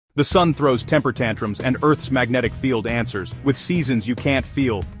The sun throws temper tantrums and Earth's magnetic field answers, with seasons you can't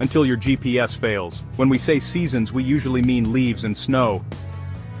feel, until your GPS fails. When we say seasons we usually mean leaves and snow.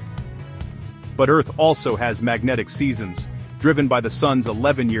 But Earth also has magnetic seasons, driven by the sun's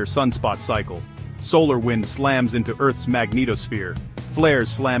 11-year sunspot cycle. Solar wind slams into Earth's magnetosphere,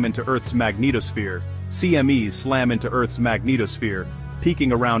 flares slam into Earth's magnetosphere, CMEs slam into Earth's magnetosphere,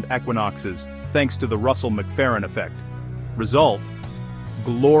 peaking around equinoxes, thanks to the Russell-McPherron effect. Result: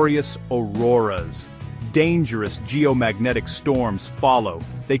 glorious auroras. Dangerous geomagnetic storms follow.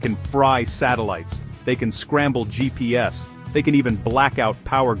 They can fry satellites, they can scramble GPS, they can even black out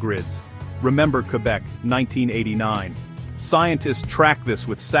power grids. Remember Quebec, 1989. Scientists track this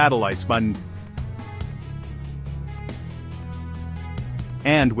with satellites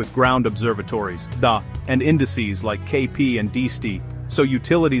and with ground observatories, and indices like KP and DST, so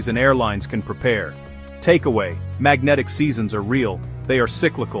utilities and airlines can prepare. Takeaway: magnetic seasons are real, they are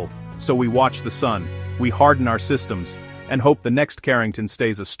cyclical, so we watch the sun, we harden our systems, and hope the next Carrington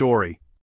stays a story.